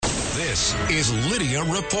This is Lidia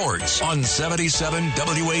Reports on 77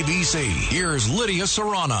 WABC. Here's Lidia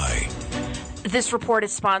Serrani. This report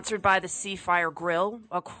is sponsored by the Seafire Grill.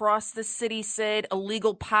 Across the city, Sid,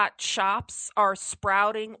 illegal pot shops are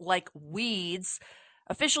sprouting like weeds.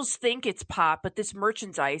 Officials think it's pot, but this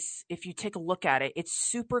merchandise, if you take a look at it, it's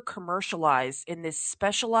super commercialized in this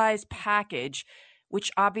specialized package,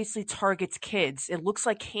 which obviously targets kids. It looks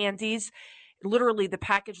like candies. Literally, the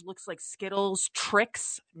package looks like Skittles,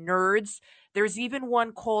 Tricks, Nerds. There's even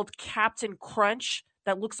one called Captain Crunch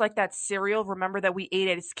that looks like that cereal. Remember that we ate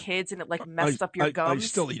it as kids and it like messed up your gums? I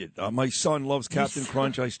still eat it. My son loves Captain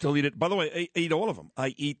Crunch. I still eat it. By the way, I eat all of them.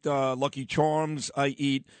 I eat Lucky Charms. I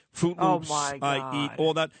eat Fruit Loops. Oh my God. I eat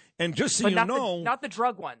all that. And just so not the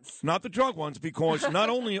drug ones. Not the drug ones, because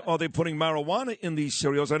not only are they putting marijuana in these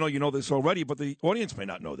cereals, I know you know this already, but the audience may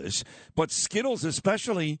not know this, but Skittles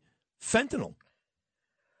especially, fentanyl.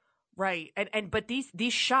 Right. But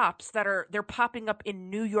these shops they're popping up in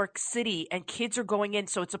New York City and kids are going in.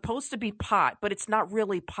 So it's supposed to be pot, but it's not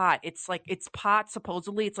really pot. It's pot,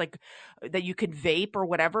 supposedly. It's like that you can vape or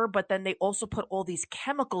whatever, but then they also put all these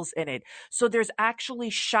chemicals in it. So there's actually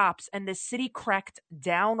shops, and the city cracked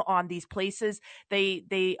down on these places.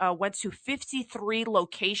 They went to 53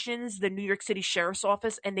 locations, the New York City Sheriff's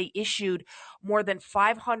Office, and they issued more than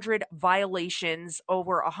 500 violations,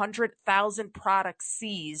 over 100,000 products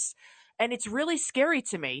seized. And it's really scary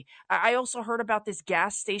to me. I also heard about this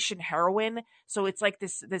gas station heroin. So it's like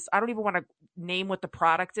this I don't even want to name what the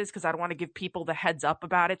product is because I don't want to give people the heads up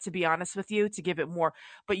about it, to be honest with you, to give it more.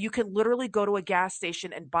 But you can literally go to a gas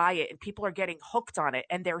station and buy it, and people are getting hooked on it.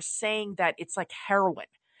 And they're saying that it's like heroin.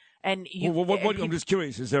 And I'm just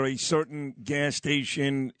curious. Is there a certain gas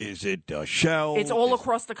station? Is it Shell? It's all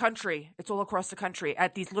across the country. It's all across the country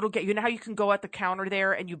at these little. You know how you can go at the counter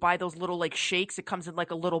there and you buy those little like shakes? It comes in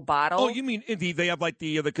like a little bottle. Oh, you mean they have like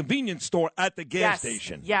the convenience store at the gas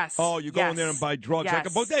station? Yes. Oh, you go in there and buy drugs like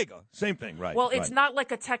a bodega. Same thing, right? Well, it's not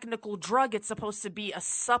like a technical drug. It's supposed to be a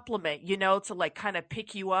supplement, to like kind of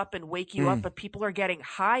pick you up and wake you up. But people are getting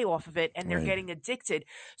high off of it and they're getting addicted.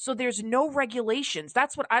 So there's no regulations.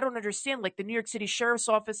 That's what I don't understand. Like the New York City Sheriff's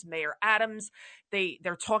Office, Mayor Adams,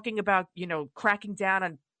 they're talking about, cracking down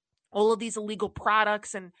on all of these illegal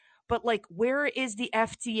products. But like, where is the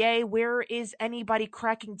FDA? Where is anybody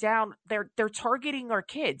cracking down? They're targeting our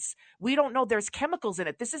kids. We don't know there's chemicals in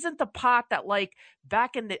it. This isn't the pot that like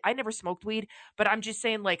back in I never smoked weed, but I'm just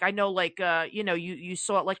saying like, I know like, you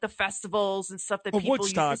saw it like the festivals and stuff that people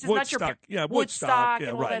Woodstock, use. This is Woodstock, not your Woodstock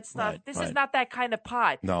and all that stuff. This is not that kind of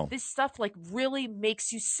pot. No. This stuff like really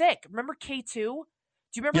makes you sick. Remember K2?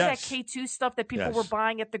 Do you remember that K2 stuff that people were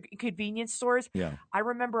buying at the convenience stores? Yeah. I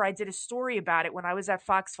remember I did a story about it when I was at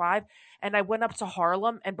Fox 5, and I went up to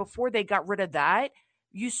Harlem, and before they got rid of that,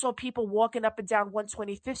 you saw people walking up and down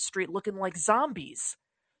 125th Street looking like zombies.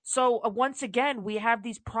 So once again, we have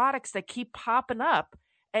these products that keep popping up,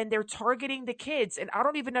 and they're targeting the kids, and I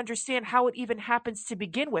don't even understand how it even happens to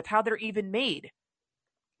begin with, how they're even made.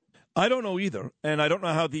 I don't know either, and I don't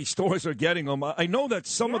know how these stores are getting them. I know that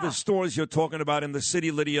some of the stores you're talking about in the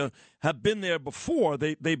city, Lydia, have been there before.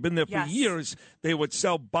 They've been there for years. They would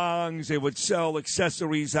sell bongs, they would sell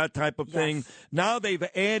accessories, that type of thing. Now they've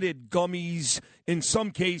added gummies, in some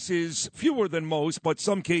cases, fewer than most, but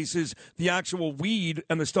some cases, the actual weed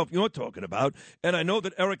and the stuff you're talking about. And I know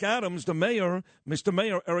that Eric Adams, the mayor, Mr.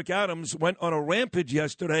 Mayor Eric Adams, went on a rampage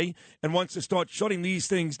yesterday and wants to start shutting these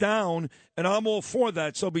things down, and I'm all for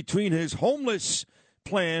that. So between his homeless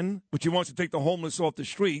plan, which he wants to take the homeless off the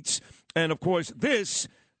streets, and, of course,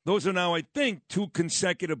 those are now, I think, 2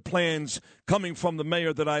 consecutive plans coming from the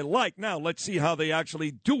mayor that I like. Now, let's see how they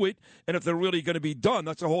actually do it and if they're really going to be done.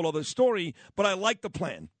 That's a whole other story, but I like the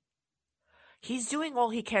plan. He's doing all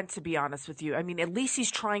he can, to be honest with you. I mean, at least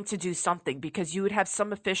he's trying to do something, because you would have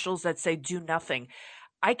some officials that say do nothing.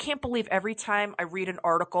 I can't believe every time I read an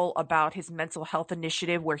article about his mental health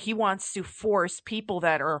initiative where he wants to force people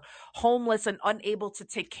that are homeless and unable to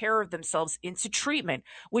take care of themselves into treatment,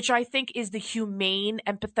 which I think is the humane,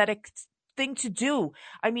 empathetic thing to do.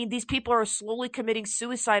 I mean, these people are slowly committing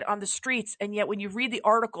suicide on the streets, and yet when you read the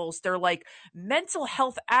articles, they're like, mental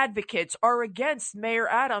health advocates are against Mayor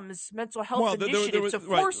Adams' mental health initiative to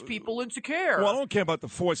force people into care. Well, I don't care about the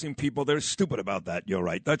forcing people. They're stupid about that. You're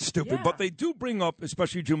right. That's stupid. Yeah. But they do bring up,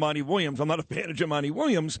 especially Jumaane Williams. I'm not a fan of Jumaane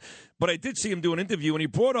Williams, but I did see him do an interview, and he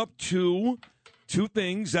brought up two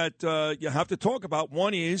things that you have to talk about.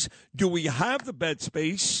 One is, do we have the bed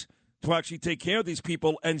space to actually take care of these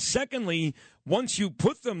people? And secondly, once you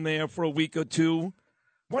put them there for a week or two,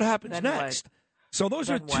 what happens next? So those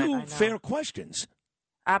are two fair questions.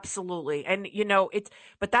 Absolutely. And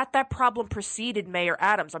but that problem preceded Mayor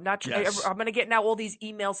Adams. I'm not Yes. I'm going to get now all these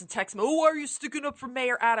emails and texts. Oh, are you sticking up for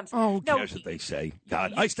Mayor Adams? Oh, who No, cares what they say?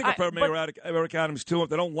 God, I stick up for Eric Adams, too. If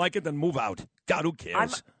they don't like it, then move out. God, who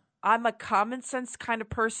cares? I'm a common sense kind of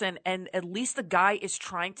person, and at least the guy is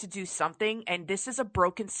trying to do something, and this is a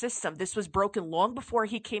broken system. This was broken long before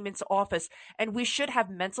he came into office, and we should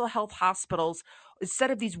have mental health hospitals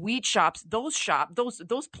instead of these weed shops.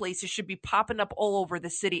 Those places should be popping up all over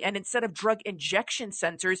the city, and instead of drug injection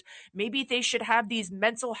centers, maybe they should have these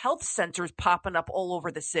mental health centers popping up all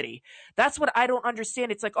over the city. That's what I don't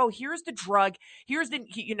understand. It's like, oh, here's the drug. Here's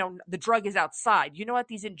the drug is outside. At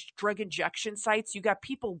these drug injection sites, you got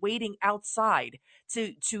people waiting outside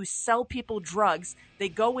to sell people drugs. They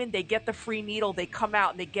go in, they get the free needle, they come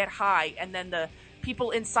out and they get high, and then the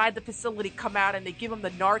people inside the facility come out and they give them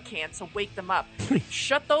the Narcan to wake them up.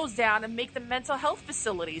 Shut those down and make them mental health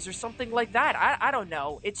facilities or something like that. I don't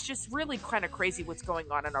know. It's just really kind of crazy what's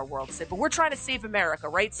going on in our world, Sid. But we're trying to save America,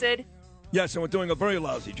 right, Sid? Yes, and we're doing a very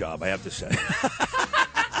lousy job, I have to say.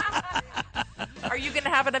 Are you going to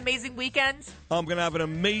have an amazing weekend? I'm going to have an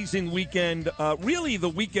amazing weekend. Really, the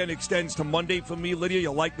weekend extends to Monday for me, Lydia.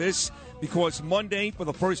 You'll like this because Monday, for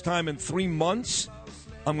the first time in 3 months,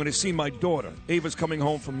 I'm going to see my daughter. Ava's coming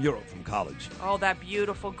home from Europe, from college. Oh, that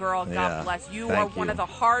beautiful girl. God bless. You are one of the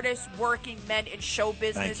hardest working men in show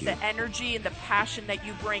business. The energy and the passion that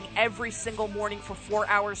you bring every single morning for 4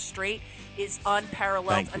 hours straight is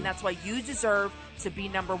unparalleled. And that's why you deserve to be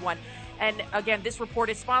number one. And again, this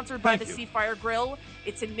report is sponsored by the Seafire Grill.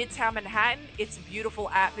 It's in Midtown Manhattan. It's a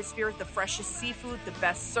beautiful atmosphere, the freshest seafood, the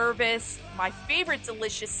best service, my favorite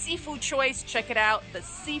delicious seafood choice. Check it out,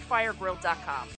 theseafiregrill.com.